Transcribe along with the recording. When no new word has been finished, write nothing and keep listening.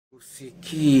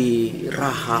Sisikii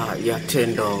raha ya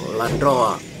tendo la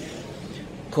ndoa,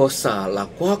 kosa la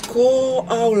kwako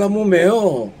au la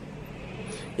mumeo.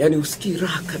 Yani usikii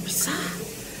raha kabisa.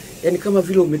 Yani kama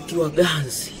vile umetiwa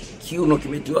ganzi, kiuno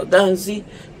kimetiwa ganzi,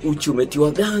 uchi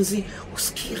umetiwa ganzi,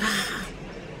 usikii raha.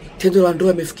 Tendo la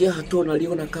ndoa imefikia hatua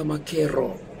unaliona kama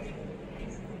kero.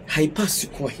 Haipasi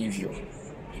kuwa hivyo.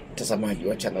 Mtazamaji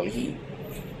wa channel hii,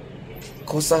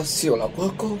 kosa sio la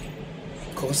kwako,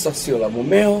 kosa sio la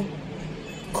mumeo,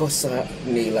 kosa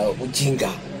ni la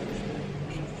ujinga.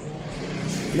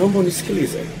 Naomba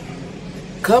unisikilize.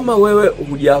 Kama wewe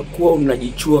hujakuwa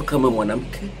unajichua kama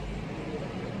mwanamke,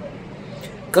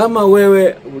 kama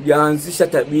wewe hujaanzisha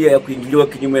tabia ya kuingiliwa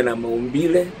kinyume na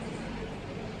maumbile,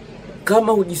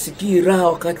 kama hujisikii raha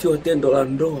wakati wa tendo la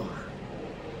ndoa,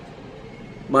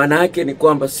 maana yake ni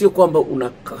kwamba sio kwamba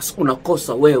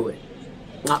unakosa wewe.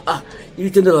 Hili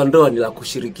tendo la ndoa ni la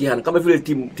kushirikiana, kama vile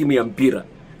timu ya mpira.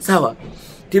 Sawa?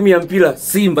 Timu ya mpira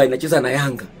Simba inacheza na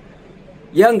Yanga.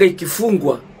 Yanga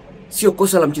ikifungwa sio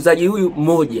kosa la mchezaji huyu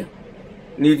mmoja.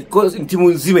 Ni timu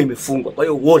nzima imefungwa. Kwa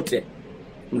hiyo wote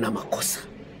mna makosa.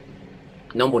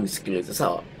 Naomba unisikilize,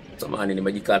 sawa? Samahani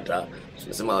nimejikata.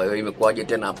 Tunasema wewe imekuaje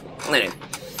tena hapo?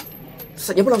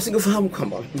 Sasa jambo la msingi ufahamu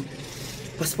kwamba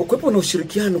pasipokuwepo na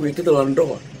ushirikiano kwenye tendo la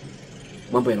ndoa,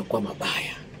 mambo yanakuwa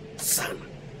mabaya sana.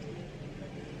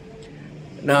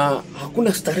 Na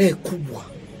hakuna starehe kubwa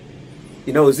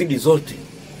inayozidi zote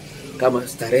kama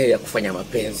starehe ya kufanya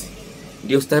mapenzi.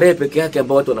 Ndio starehe peke yake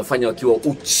ambayo watu wanafanya wakiwa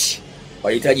uchi,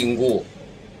 wanahitaji nguo.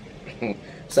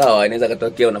 Sawa, inaweza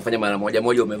katokea unafanya mara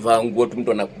moja umevaa nguo tu,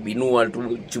 mtu anakubinua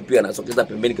tu chupi anasogeza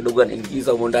pembeni kidogo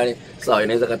anaingiza huko ndani. Sawa,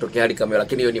 inaweza katokea hali kama,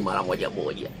 lakini hiyo ni mara moja.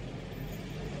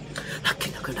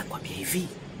 Lakini nakwenda kuambia hivi.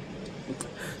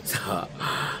 Sawa,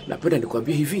 napenda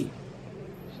nikwambie hivi.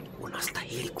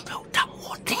 Unastahili kupewa utamu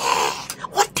wote.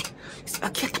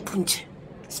 Sibaki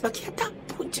hata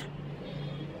punje.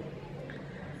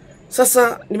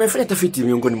 Sasa nimefanya tafiti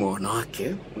miongoni mwa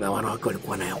wanawake, na wanawake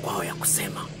walikuwa nayo kwao ya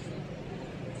kusema.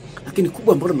 Lakini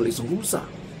kubwa ambalo nilizungumza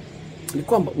ni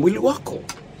kwamba mwili wako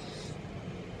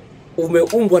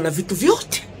umeumbwa na vitu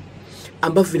vyote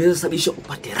ambavyo vinaweza sababisha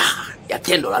upate raha ya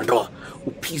tendo la ndoa.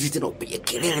 Upizi tena, upige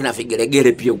kelele na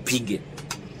vigelegele pia upige.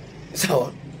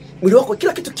 Sawa? Mwili wako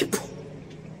kila kitu kipo.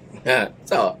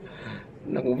 Sawa?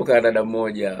 Nakumbuka dada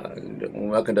mmoja,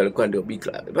 mume wake ndo alikuwa ndio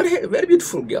bikra. Very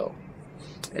beautiful girl.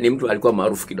 Yaani mtu alikuwa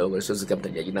maarufu kidogo, siwezi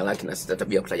kumtaja jina lake na sita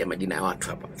tabia kutaja majina ya watu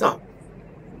hapa. Sawa?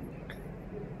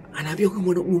 Anaambia huyu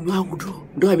mume wangu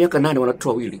ndo ya miaka 8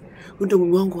 wanatoa wawili. Huyu ndio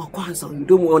mume wangu wa kwanza,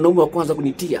 ndio mwanaume wa kwanza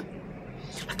kunitia.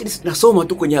 Lakini nasoma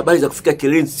tu kwenye habari za kufika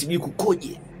kileleni, sijui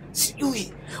kukoje.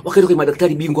 Sijui. Wakaenda kwa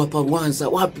madaktari bingwa hapa Mwanza,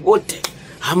 wapi wote.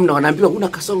 Hamna, wanaambiwa huna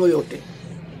kasoro yote.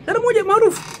 Dada mmoja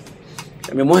maarufu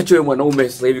amemwacha yule mwanaume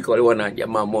sasa hivi kaolewa na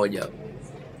jamaa mmoja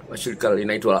wa shirika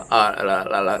linaitwa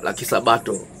la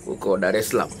Kisabato huko Dar es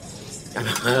Salaam.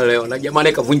 Leo na jamaa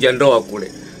naye kavunja ndoa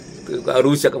kule.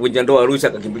 Arusha, kavunja ndoa Arusha,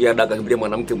 akakimbilia Dar, akakimbilia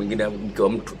mwanamke mwingine, mke wa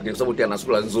mtu, kwa sababu tena ana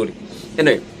sura nzuri.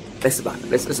 Anyway,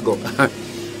 let's go.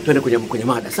 Twende kwenye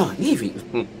mada. Sawa, ni hivi.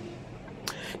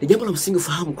 Ni jambo la msingi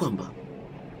ufahamu kwamba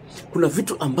kuna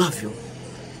vitu ambavyo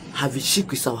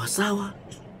havishikwi sawa sawa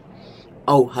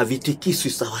au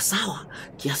havitikiswi sawa sawa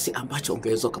kiasi ambacho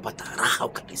ungeweza kupata raha,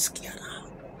 ukajisikia raha.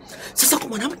 Sasa kwa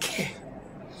mwanamke,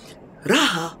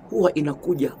 raha huwa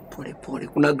inakuja pole pole.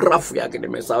 Kuna grafu yake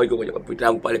nimesahau, iko kwenye kompyuta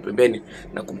yangu pale pembeni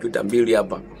na kompyuta mbili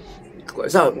hapa.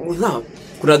 Sawa,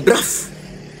 kuna grafu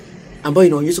ambayo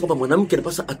inaonyesha kwamba mwanamke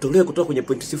anapaswa atolewe kutoka kwenye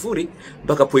pointi 0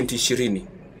 mpaka pointi 20.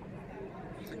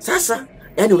 Sasa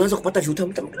yani unaanza kupata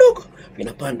viutamu kidogo,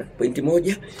 vinapanda pointi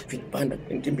 1, vinapanda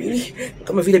pointi 2,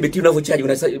 kama vile betri unavyochaji.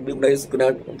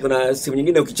 Kuna simu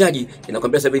nyingine ukichaji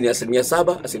inakwambia 70%,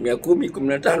 10%,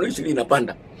 15%, 20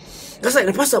 inapanda. Sasa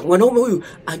inapaswa mwanaume huyu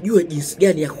ajue jinsi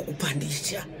gani ya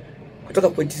kukupandisha kutoka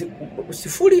pointi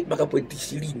 0 mpaka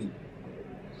pointi 20.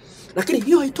 Lakini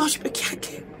hiyo haitoshi peke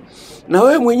yake, na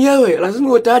wewe mwenyewe lazima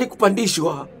uwe tayari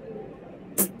kupandishwa.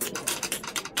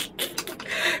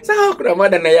 Sawa, kuna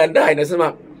mada naiandaa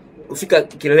inasema kufika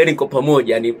kileleni kwa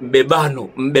pamoja, yani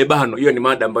mbebano. Hiyo ni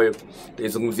mada ambayo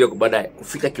tutazungumzia kwa baadaye,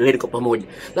 kufika kileleni kwa pamoja.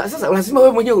 Na sasa lazima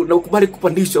wewe mwenyewe na ukubali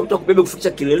kupandishwa. Mtu akubebe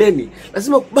kufikisha kileleni,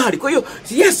 lazima ukubali. Kwa hiyo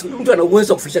yes, mtu ana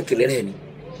uwezo wa kufikisha kileleni,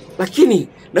 lakini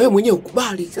na wewe mwenyewe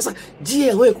ukubali. Sasa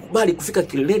je, wewe kukubali kufika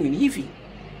kileleni ni hivi?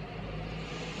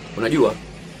 Unajua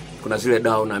kuna zile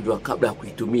dawa unaambiwa kabla ya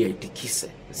kuitumia itikise.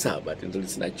 Sawa, bahati nzuri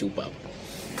sina chupa hapa.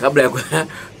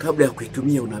 Kabla ya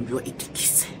kuitumia unaambiwa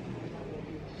itikise.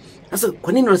 Sasa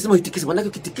kwa nini unasema itikise? Maana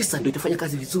ukitikisa ndio itafanya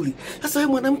kazi vizuri. Sasa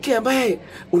wewe mwanamke ambaye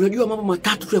unajua mambo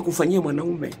matatu tu ya kufanyia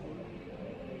mwanaume,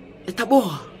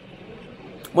 itaboa.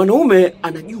 Mwanaume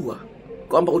anajua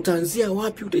kwamba utaanzia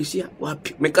wapi utaishia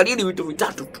wapi. Umekariri vitu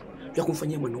vitatu tu vya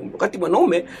kumfanyia mwanaume. Wakati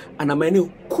mwanaume ana maeneo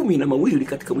 12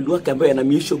 katika mwili wake ambayo yana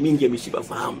miisho mingi ya mishipa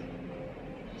fahamu.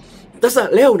 Sasa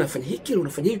leo unafanya hiki,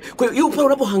 unafanya hivi. Kwa hiyo pale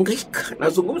unapohangaika,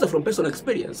 nazungumza from personal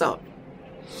experience, sawa?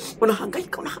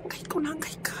 Unahangaika.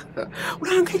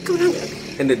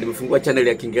 Ende nimefungua channel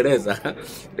ya Kiingereza.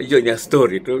 Hiyo ni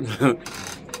story tu.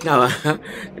 Na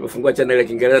nimefungua channel ya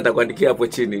Kiingereza, nitakuandikia hapo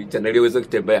chini channel hiyo uweze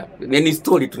kutembea. Ni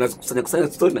story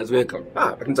tunakusanya story naziweka.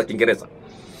 Lakini za Kiingereza.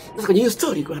 Sasa kwenye hiyo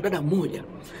story kuna dada mmoja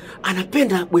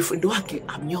anapenda boyfriend wake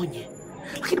amnyonye.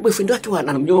 Lakini boyfriend wake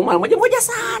anamnyonya mara moja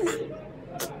sana.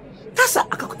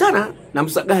 Sasa akakutana na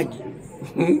msagaji.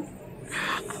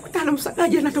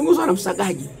 Anatongozwa na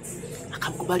msagaji.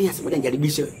 Akamkubalia sema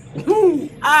jaribishe.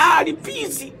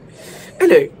 Lipizi.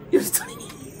 Ele,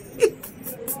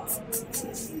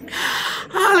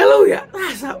 haleluya.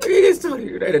 Sasa hii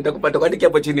story nitakupata kuandikia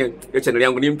hapo chini ya channel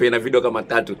yangu, nimpe na video kama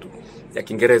 3 tu ya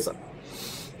Kiingereza.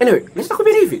 Anyway, nataka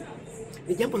kuambia hivi.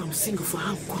 Ni jambo la msingi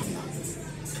ufahamu kwamba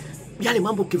yale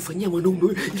mambo ukimfanyia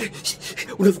mwanaume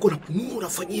unapokuwa unapumua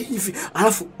unafanyia hivi,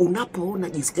 alafu unapoona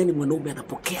jinsi gani mwanaume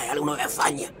anapokea yale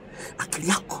unayoyafanya, akili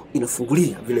yako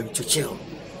inafungulia vile vichocheo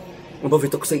ambavyo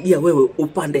vitakusaidia wewe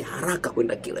upande haraka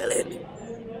kwenda kileleni.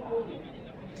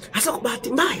 Hasa kwa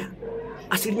bahati mbaya,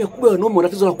 asilimia kubwa ya wanaume wana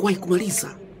tatizo la kuwahi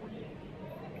kumaliza.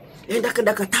 Dakika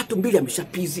 3-2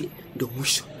 ameshapizi ndio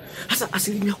mwisho. Hasa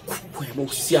asilimia kubwa ya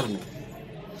mahusiano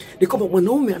ni kwamba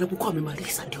mwanaume anapokuwa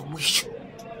amemaliza ndio mwisho.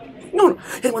 No,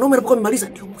 yaani mwanaume anapokuwa amemaliza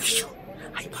ndio mwisho.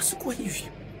 Haipaswi kuwa hivi.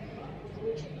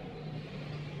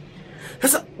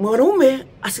 Sasa mwanaume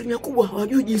asilimia kubwa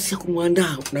hawajui jinsi ya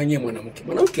kumwandaa na wenyewe mwanamke.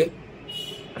 Mwanamke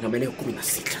ana maeneo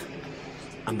 16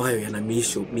 ambayo yana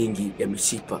miisho mingi ya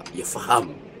mishipa ya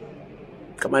fahamu.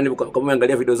 Kama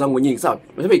umeangalia video zangu nyingi, sawa?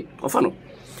 Kwa mfano,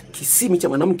 kisimi cha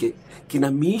mwanamke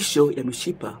kina miisho ya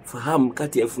mishipa fahamu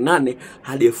kati ya 8,000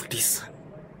 hadi 9,000.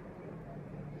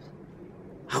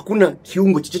 Hakuna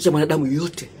kiungo chochote cha mwanadamu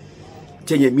yote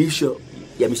chenye miisho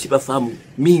ya mishipa fahamu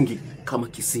mingi kama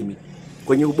kisimi.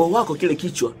 Kwenye ubao wako kile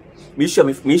kichwa,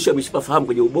 miisho ya mishipa fahamu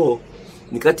kwenye ubao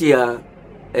ni kati ya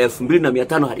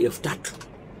 2,500 hadi 3,000.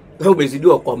 Kwa hiyo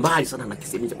umezidiwa kwa mbali sana na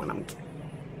kisimi cha mwanamke.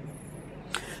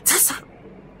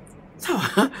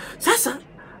 Sasa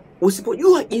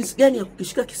usipojua jinsi gani ya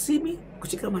kushika kisimi,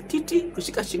 kushika matiti,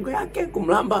 kushika shingo yake,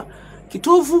 kumlamba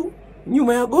kitovu,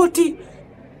 nyuma ya goti,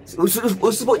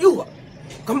 usipojua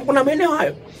kama kuna maeneo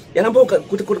hayo yanaambao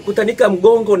kutanika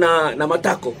mgongo na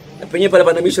matako, na penyewe pale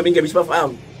pana miisho mingi ya mishipa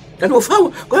fahamu. Na ufahamu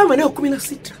kwa hiyo maeneo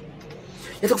 16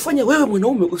 yatakufanya wewe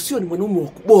mwanaume usio ni mwanaume wa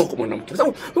kuboa kwa mwanamke. Kwa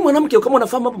sababu wewe mwanamke kama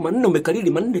unafahamu hapo maneno umekalili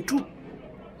 4 tu,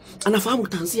 anafahamu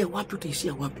utaanzia wapi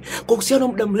utaishia wapi. Kwa uhusiano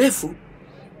muda mrefu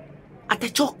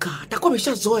atachoka, atakuwa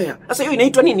ameshazoea. Sasa hiyo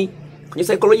inaitwa nini? Kwenye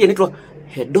saikolojia inaitwa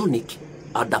hedonic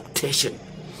adaptation.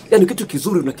 Yaani kitu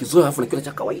kizuri unakizoea alafu unakiona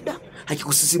cha kawaida,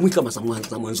 hakikusisimui kama za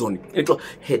mwanzoni. Inaitwa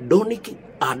hedonic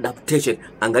adaptation.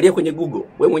 Angalia kwenye Google,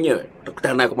 wewe mwenyewe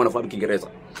utakutana nayo kama unafahamu Kiingereza.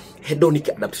 Hedonic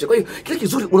adaptation. Kwa hiyo kile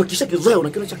kizuri unakishakizoea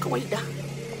unakiona cha kawaida.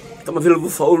 Kama vile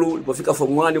ulipofaulu ulipofika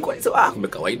form 1 kwa hiyo kumbe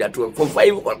kawaida tu, form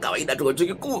 5 kwa kawaida tu, chuo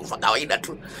kikuu kwa kawaida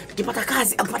tu, nikipata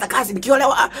kazi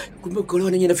nikiolewa kumbe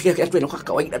kuolewa nenyewe nafikia hatua inakuwa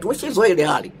kawaida tu, umeshazoea ile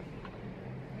hali.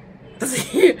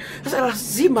 Sasa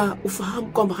lazima ufahamu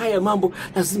kwamba haya mambo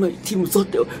lazima timu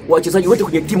zote, wachezaji wote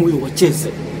kwenye timu hiyo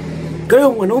wacheze. Kwa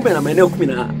hiyo mwanaume ana maeneo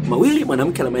 12,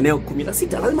 mwanamke ana maeneo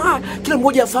 16. Lazima kila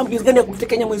mmoja afahamu jinsi gani ya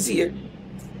kumtekenya mwenzie.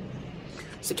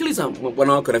 Sikiliza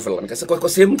bwana wako anafahamu, nikasema kwa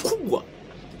sehemu kubwa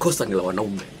kosa ni la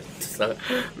wanaume. Sasa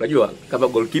unajua kama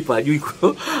goalkeeper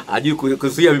hajui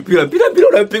kuzuia mpira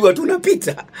unapigwa tu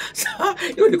unapita. Sasa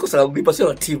hiyo ni kosa la goalkeeper, sio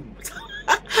la timu.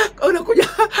 Kwa unakuja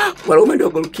wanaume ndio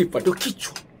goalkeeper, ndio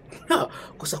kichwa.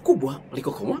 Kosa kubwa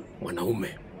liko kwa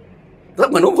wanaume. Sasa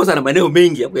mwanaume kwanza ana maeneo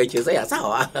mengi ya kuyachezea,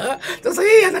 sawa? Sasa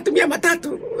yeye anatumia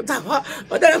matatu, sawa?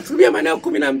 Badala ya kutumia maeneo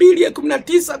 12,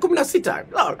 19,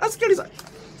 16. Asikiliza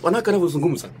wanawake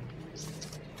wanavyozungumza.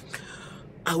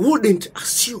 I wouldn't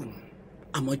assume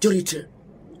a majority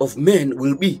of men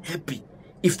will be happy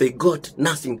if they got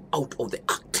nothing out of the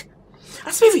act.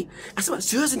 Asema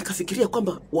siwezi nikafikiria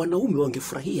kwamba wanaume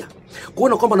wangefurahia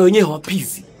kuona kwamba na wenyewe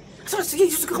hawapizi. Asema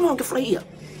sisi kama wangefurahia.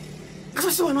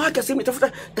 Sasa si wanawake, asema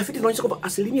tafiti inaonyesha kwamba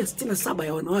 67%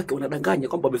 ya wanawake wanadanganya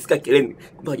kwamba wamefika kileleni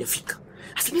kumbe hawajafika.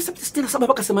 67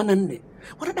 mpaka 84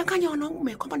 wanadanganya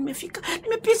wanaume kwamba nimefika,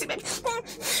 nimepizi baby.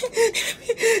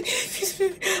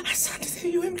 Asante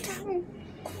sana wewe mtamu.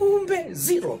 Kumbe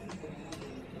zero.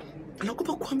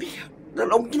 Anakupa kuambia.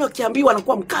 Na wengine wakiambiwa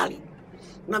anakuwa mkali.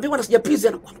 naambia bwana sijapizi,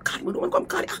 anakuwa mkali, mwanaume anakuwa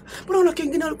mkali. Mbona wanawake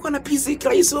wengine walikuwa na pizi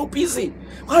kirahisi, wewe upizi?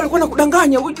 Wale walikuwa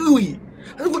nakudanganya hujui.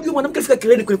 Lazima ujue mwanamke afika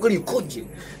kileleni kweli kweli ukoje.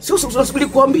 Sio unasubiri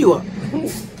kuambiwa.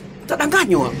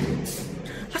 Utadanganywa.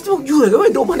 Lazima ujue wewe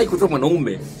ndio maana iko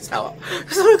mwanaume. Sawa.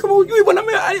 Sasa wewe kama hujui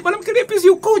mwanamke ile pizi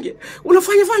ukoje,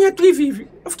 unafanya tu hivi hivi.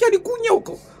 Nafikia ni kunya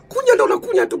huko. Kunya ndio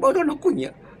unakunya tu, bado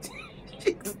unakunya.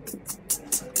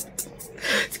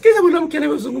 Sikiza mwanamke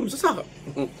anayezungumza, sawa?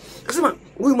 Akasema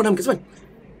huyu mwanamke sema,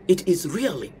 it is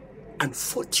really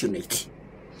unfortunate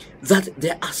that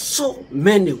there are so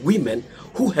many women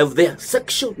who have their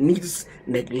sexual needs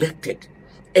neglected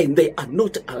and they are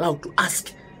not allowed to ask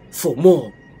for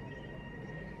more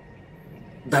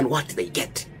than what they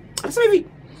get. Anasema hivi,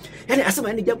 yani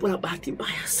anasema ni jambo la bahati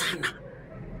mbaya sana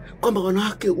kwamba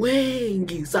wanawake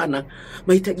wengi sana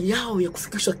mahitaji yao ya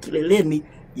kufikishwa kileleni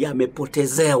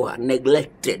yamepotezewa,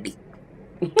 neglected.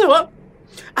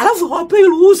 Alafu hawapewi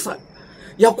ruhusa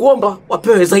ya kuomba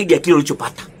wapewe zaidi ya kile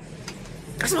ulichopata.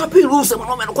 Kasema hawapewi ruhusa,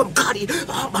 mwanaume anakuwa mkali.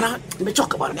 Bana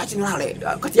nimechoka bwana, niache nilale.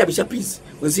 Wakati ya bishapizi,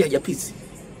 mwenzi hajapizi.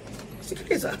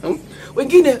 Sikiliza.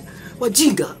 Wengine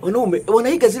wajinga wanaume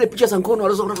wanaiga zile picha za ngono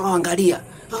wanazoangalia.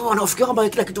 Wanafikia kwamba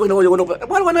kila kitu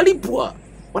wale wanalipwa.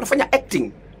 Wanafanya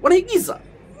acting, wanaigiza.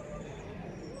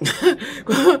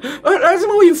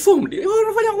 Lazima uwe informed.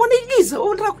 Wanaigiza,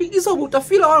 wanataka kuigiza,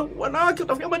 utafila wanawake,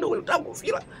 utafia bado unataka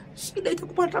kufila. Shida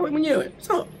itakupata wewe mwenyewe.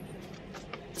 So,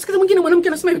 sikiza mwingine mwanamke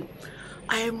anasema hivi,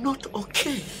 I am not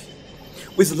okay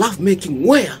with love making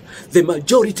where the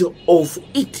majority of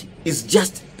it is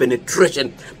just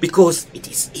penetration because it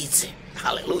is easy.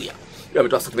 Hallelujah. Yeye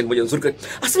ametoa statement moja nzuri.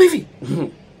 Asema hivi,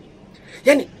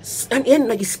 yani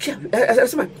najisikia,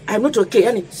 anasema I am not okay,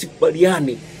 yani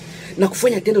sikubaliani na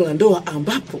kufanya tendo la ndoa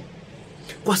ambapo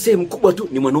kwa sehemu kubwa tu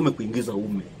ni mwanaume kuingiza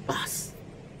uume basi,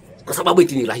 kwa sababu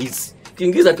eti ni rahisi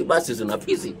kuingiza tu basi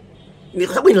zinapizi. Ni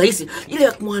kwa sababu ni rahisi ile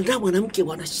ya kumwandaa mwanamke,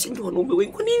 wanashindwa wanaume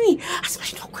wengi. Kwa nini? Asema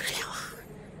shindwa kuelewa.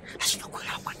 Nashindwa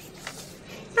kuelewa kwa nini.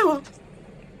 Sawa.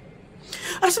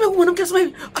 Anasema mwanamke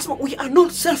asema we are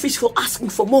not selfish for asking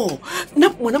for more. Na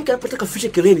mwanamke anapotaka kufikisha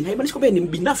kileleni haimaanishi kwamba ni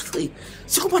mbinafsi.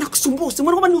 Si kwamba anakusumbua, si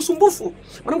kwamba ni usumbufu.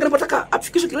 Mwanamke anapotaka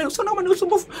afikishe kileleni sio kwamba ni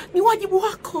usumbufu, ni wajibu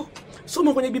wako.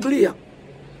 Soma kwenye Biblia.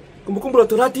 Kumbukumbu la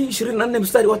Torati 24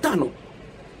 mstari wa 5.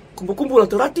 Kumbukumbu la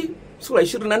Torati sura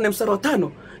 24 mstari wa 5,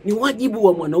 ni wajibu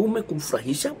wa mwanaume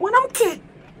kumfurahisha mwanamke.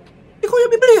 Iko kwenye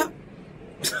Biblia.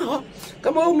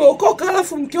 Kama wewe umeokoka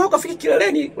alafu mke wako afike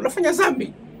kileleni, unafanya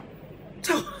dhambi.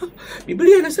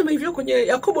 Biblia inasema hivyo kwenye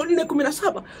Yakobo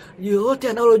 4:17, yote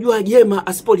analojua jema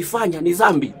asipolifanya ni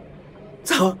dhambi.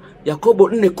 Sawa? Yakobo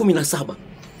 4:17.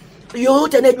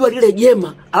 Yote anayejua lile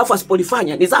jema alafu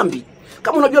asipolifanya ni dhambi.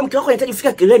 Kama unajua mke wako anahitaji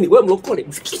kufika kileleni, wewe mlokole,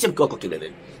 mfikishe mke wako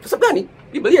kileleni. Kwa sababu gani?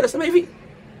 Biblia inasema hivi.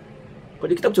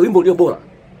 Kwenye kitabu cha Wimbo Ulio Bora,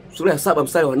 sura ya 7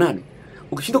 mstari wa 8,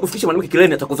 ukishindwa kufikisha mwanamke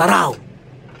kileleni atakudharau.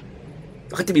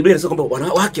 Wakati Biblia inasema kwamba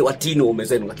wanawake watini waume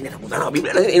zenu, lakini atakudharau.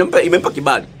 Biblia imempa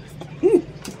kibali.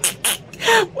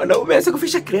 Wanaume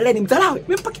asikufikisha kileleni mdharawe,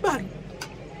 imempa kibali.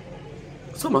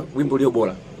 Soma Wimbo Ulio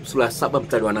Bora, sura ya 7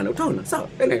 mstari wa 8, utaona. Sawa?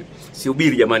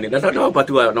 Sihubiri jamani. Nataka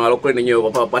wapate na walokole wenyewe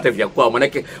wapate vya kwao, maana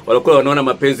yake walokole wanaona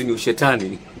mapenzi ni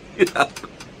ushetani.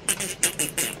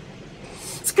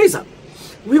 Sikiliza.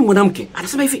 Huyu mwanamke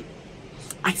anasema hivi,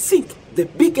 I think the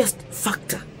biggest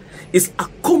factor is a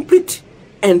complete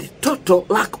and total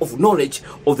lack of knowledge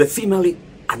of the female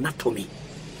anatomy.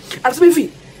 Anasema hivi,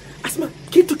 anasema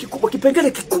kitu kikubwa,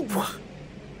 kipengele kikubwa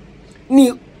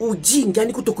ni ujinga,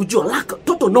 yani kutokujua,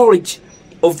 total knowledge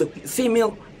of the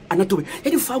female anatomy.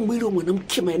 Yani fahamu mwili wa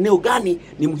mwanamke maeneo gani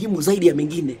ni muhimu zaidi ya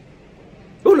mengine.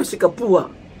 Wewe unashika pua,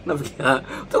 nafikiria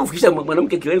utakufikisha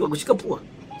mwanamke kileleni kwa kushika pua.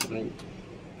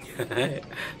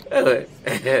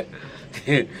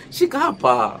 Shika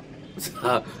hapa.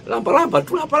 Lamba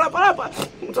tu hapa.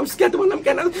 Utamsikia tu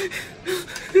mwanamke ana.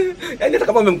 Yaani hata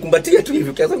kama umemkumbatia tu hivi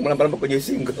ukianza kumlamba kwenye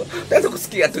shingo, utaanza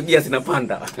kusikia tu gia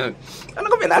zinapanda.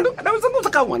 Anakwambia anazungumza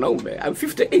kama mwanaume. I'm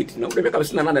 58 na umri miaka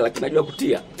 58 lakini najua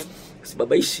kutia.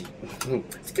 Sibabaishi.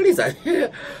 Sikiliza.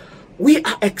 We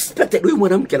are expected, huyu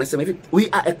mwanamke anasema hivi, we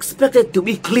are expected to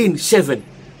be clean shaven.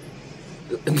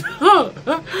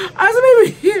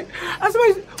 Asema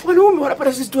wanaume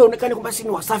wanapata sisi tuonekane kwamba sisi ni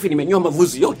wasafi, nimenyoa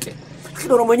mavuzi yote.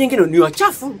 Lakini wanaume wengine ni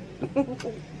wachafu.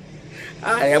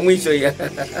 Ya mwisho ya.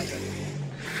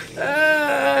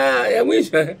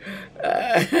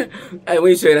 Ya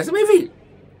mwisho anasema hivi,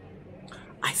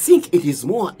 I think it is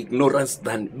more ignorance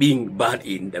than being bad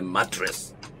in the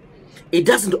mattress. It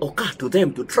doesn't occur to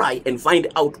them to try and find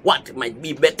out what might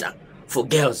be better for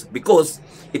girls because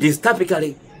it is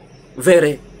typically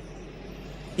very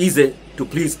easy to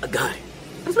please a guy.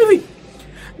 Nasema hivi,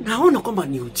 naona kwamba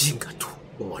ni ujinga tu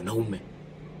wa wanaume.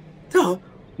 Sawa?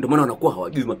 Ndio maana wanakuwa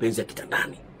hawajui mapenzi ya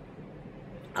kitandani.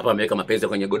 Hapa ameweka mapenzi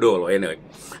kwenye godoro anyway.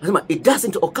 Anasema it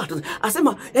doesn't occur.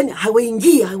 Anasema yani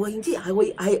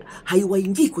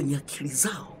haiwaingii kwenye akili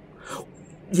zao.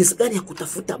 Jinsi gani ya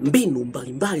kutafuta mbinu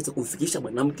mbalimbali za kumfikisha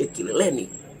mwanamke kileleni.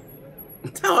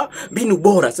 Sawa? Mbinu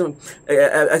bora.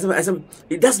 Anasema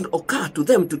it doesn't occur to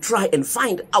them to try and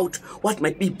find out what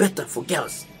might be better for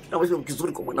girls. Na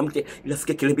kizuri kwa mwanamke ili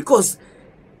afike kileleni because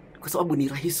kwa sababu ni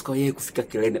rahisi kwa yeye kufika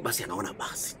kileleni, basi anaona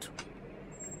basi tu.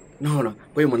 Naona.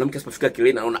 Kwa hiyo mwanamke asipofika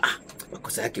kileleni anaona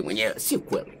makosa yake mwenyewe, si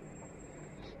kweli.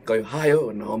 Kwa hiyo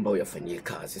hayo naomba uyafanyie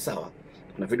kazi, sawa?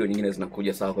 Kuna video nyingine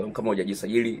zinakuja, sawa? Kwa hiyo kama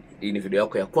hujajisajili, hii ni video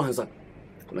yako ya kwanza.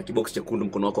 Kuna kibox chekundu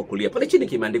mkono wako kulia. Pale chini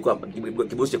kimeandikwa,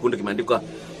 kibox chekundu kimeandikwa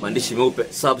maandishi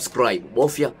meupe subscribe.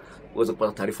 Bofya uweze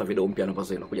kupata taarifa video mpya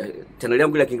ambazo inakuja. Channel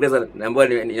yangu ya Kiingereza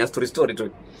ambayo ni story tu.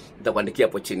 Nitakuandikia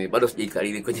hapo chini. Bado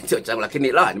sijaikariri kwenye channel changu,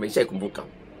 lakini nimeshaikumbuka.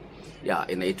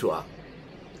 Inaitwa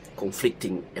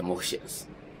conflicting emotions.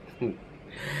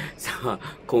 So,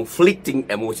 conflicting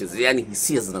emotions, yani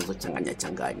hisia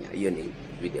zinazochanganya. Hiyo ni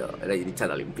video, ni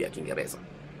channel mpya ya Kiingereza.